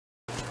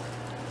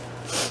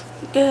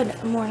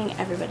Good morning,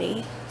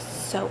 everybody.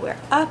 So we're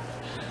up,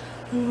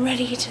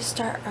 ready to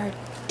start our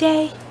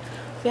day.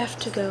 We have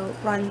to go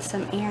run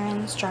some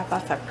errands, drop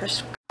off a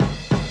prescription.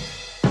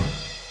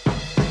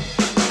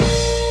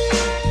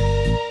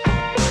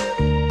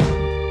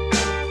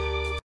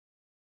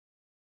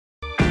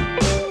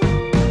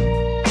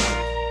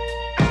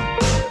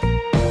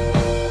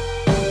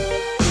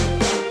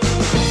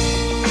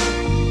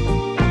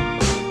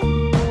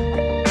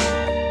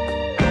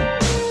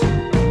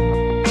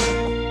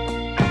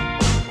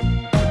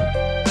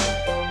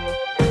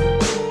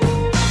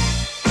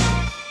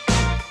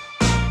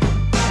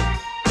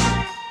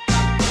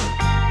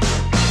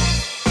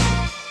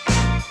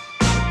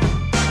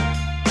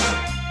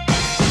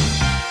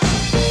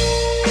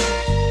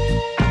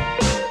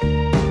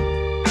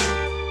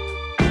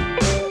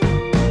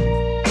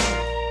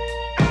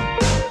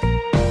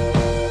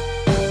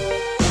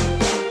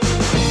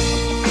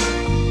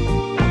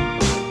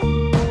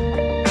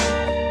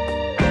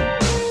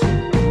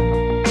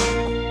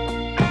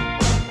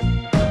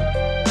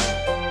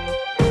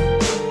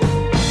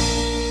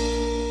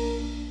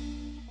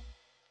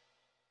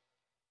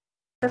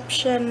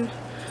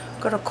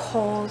 Go to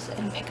Kohl's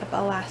and pick up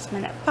a last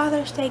minute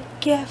Father's Day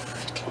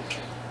gift.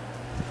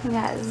 We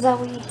got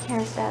Zoe.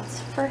 Here's Dad's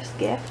first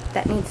gift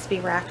that needs to be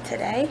wrapped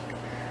today.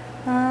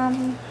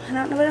 I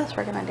don't know what else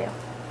we're gonna do.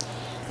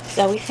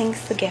 Zoe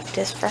thinks the gift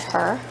is for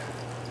her.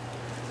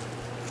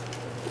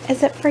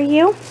 Is it for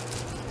you?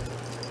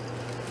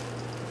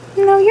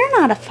 No, you're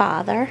not a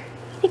father.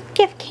 The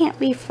gift can't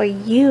be for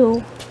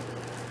you.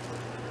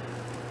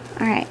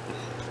 Alright.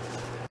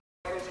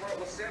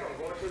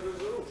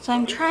 So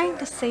I'm trying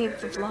to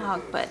save the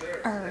vlog,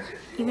 or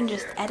even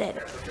just edit,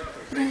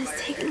 but it is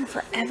taking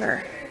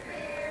forever.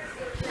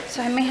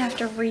 So I may have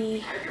to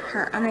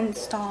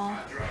uninstall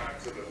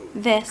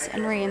this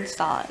and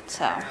reinstall it,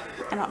 so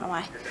I don't know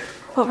why.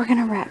 But we're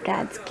gonna wrap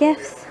Dad's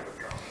gifts,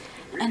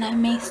 and I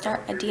may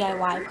start a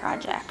DIY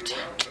project.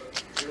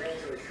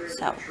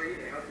 So,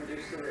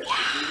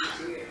 yeah.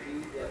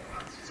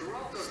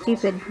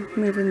 Stupid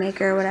movie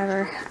maker or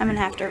whatever. I'm gonna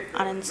have to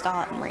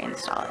uninstall it and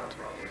reinstall it.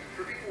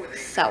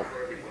 So,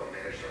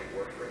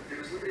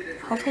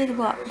 hopefully the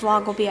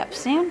vlog will be up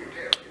soon.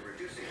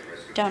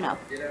 Don't know.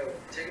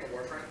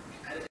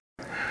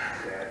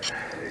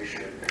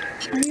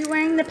 Are you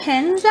wearing the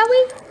pin,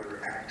 Zoe?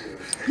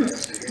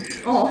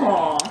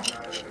 Oh.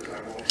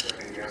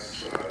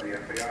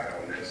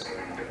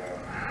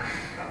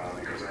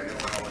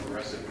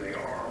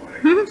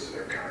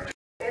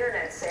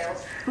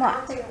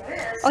 What?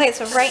 Okay,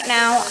 so right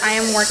now I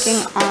am working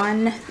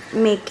on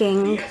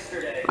making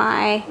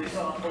my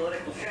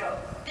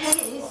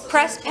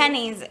press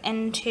pennies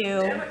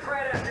into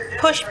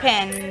push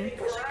pin,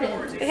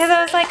 because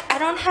I was like, I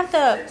don't have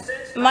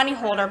the money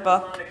holder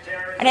book.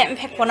 I didn't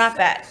pick one up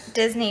at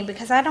Disney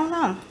because I don't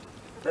know,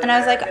 and I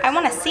was like, I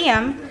want to see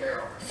them.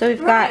 So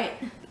we've got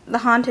the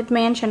Haunted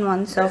Mansion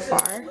one so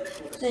far.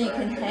 So you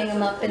can hang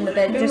them up in the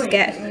bedroom. Just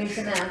get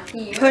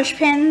push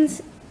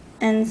pins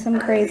and some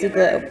crazy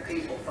glue,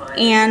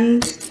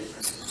 and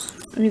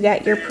you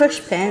got your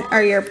push pin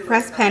or your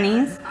press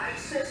pennies.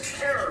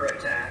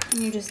 And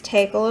you just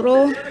take a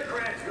little,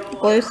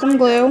 glue some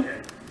glue,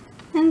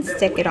 and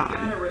stick it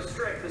on.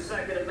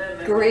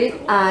 Great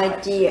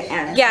idea,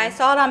 Anna. Yeah, I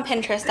saw it on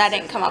Pinterest. I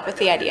didn't come up with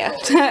the idea.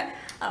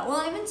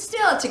 Well, even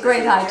still, it's a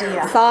great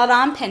idea. Saw it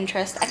on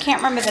Pinterest. I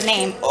can't remember the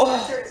name.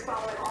 Oh.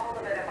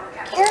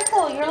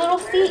 Careful, your little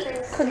feet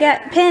could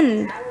get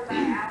pinned.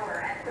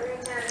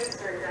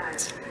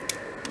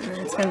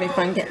 It's going to be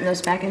fun getting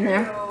those back in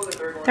there.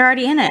 They're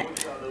already in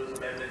it.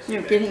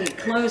 You're getting it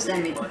closed,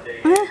 I mean.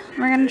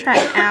 We're going to try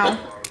it.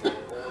 Ow.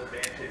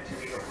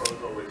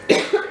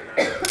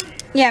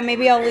 Yeah,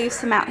 maybe I'll leave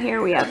some out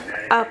here. We have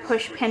a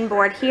push pin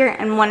board here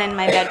and one in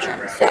my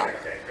bedroom, so.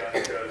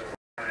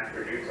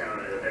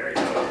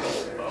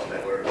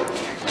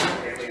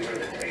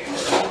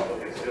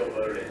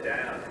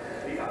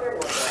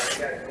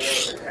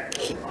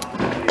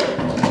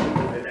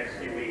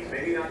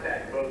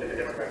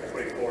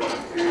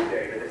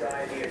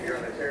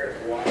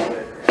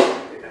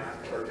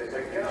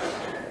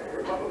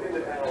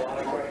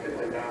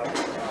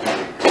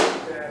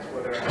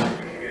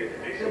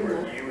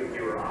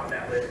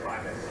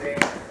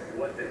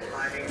 What the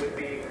timing would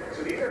be.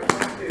 So these are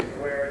places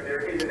where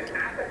there is an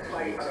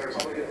appetite on the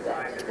Republican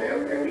side to say,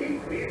 okay,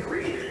 we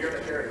agree that you're in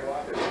the sheriff's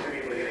office, you should be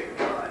able to get it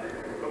done,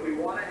 but we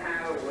want to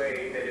have a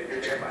way that if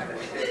you're there by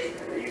mistake,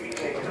 that you be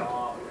taken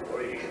off,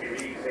 or you should be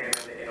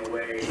re-examined in a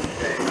way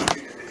that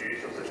uses the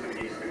judicial system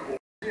needs to be cool.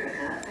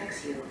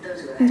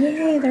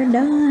 Yay, they're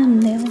done.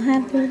 They all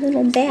have their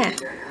little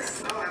backs.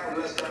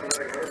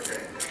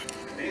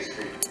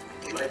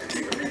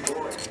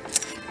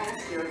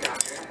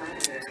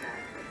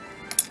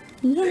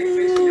 Yay!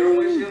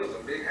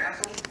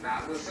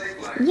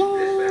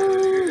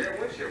 Yay!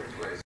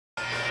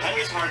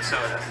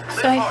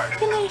 So I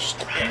finished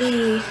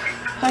the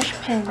push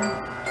pin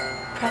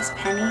press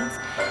pennies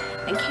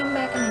and came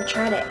back and I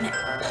tried it and it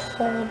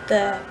pulled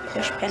the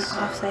push pin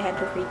off, so I had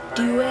to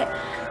redo it.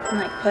 and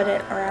like put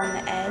it around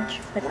the edge,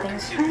 but they're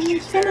finally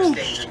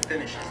finished.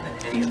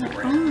 And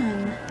they're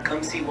on.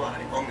 Come see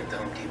why on the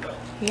Home Depot.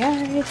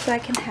 Yeah, so I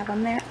can have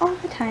them there all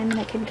the time, and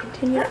I can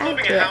continue to add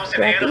Living to a it house in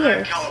throughout the Anaheim,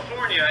 years.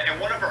 California, and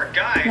one of our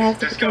guys And I have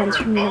to put the ones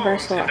discovered from bones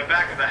Universal in up. the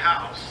back of the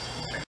house.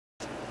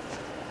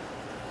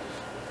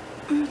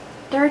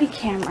 Dirty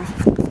camera.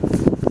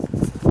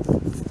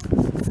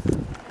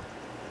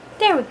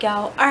 There we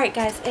go. Alright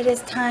guys, it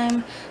is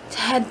time to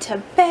head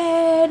to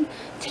bed.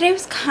 Today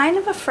was kind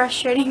of a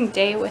frustrating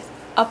day with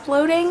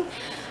uploading.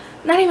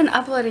 Not even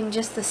uploading,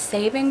 just the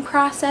saving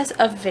process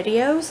of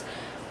videos.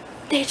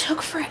 They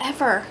took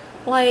forever.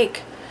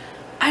 Like,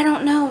 I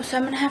don't know. So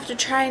I'm going to have to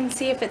try and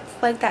see if it's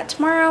like that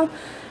tomorrow.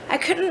 I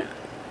can't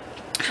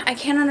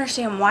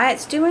understand why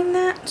it's doing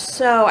that.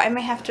 So I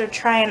may have to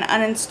try and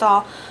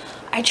uninstall.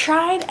 I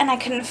tried and I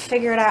couldn't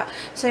figure it out,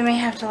 so I may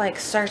have to like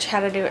search how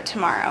to do it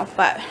tomorrow,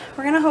 but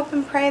we're gonna hope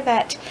and pray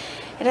that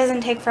it doesn't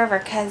take forever,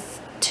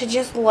 because to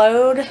just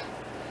load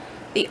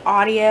the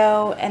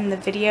audio and the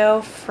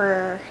video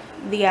for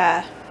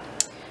the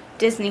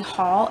Disney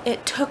haul,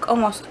 it took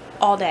almost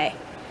all day.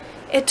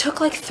 It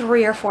took like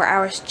 3 or 4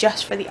 hours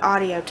just for the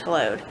audio to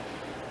load,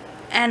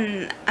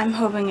 and I'm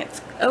hoping it's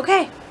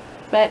okay,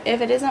 but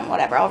if it isn't,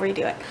 whatever, I'll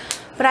redo it.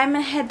 But I'm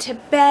gonna head to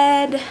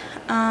bed.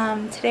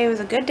 Today was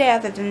a good day.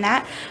 Other than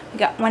that, we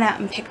went out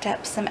and picked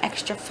up some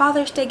extra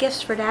Father's Day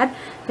gifts for Dad.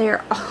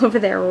 They're all over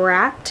there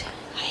wrapped,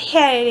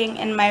 hiding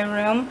in my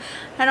room.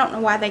 I don't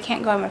know why they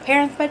can't go in my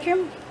parents'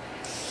 bedroom,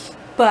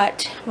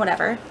 but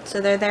whatever.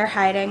 So they're there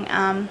hiding.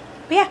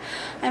 But yeah,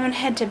 I'm gonna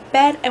head to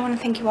bed. I want to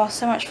thank you all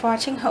so much for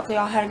watching. Hopefully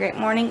you all had a great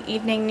morning,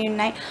 evening, noon,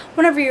 night,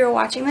 whenever you're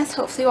watching this.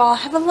 Hopefully you all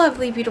have a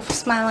lovely, beautiful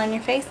smile on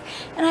your face,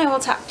 and I will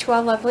talk to you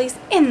all lovelies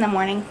in the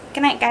morning.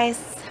 Good night,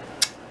 guys.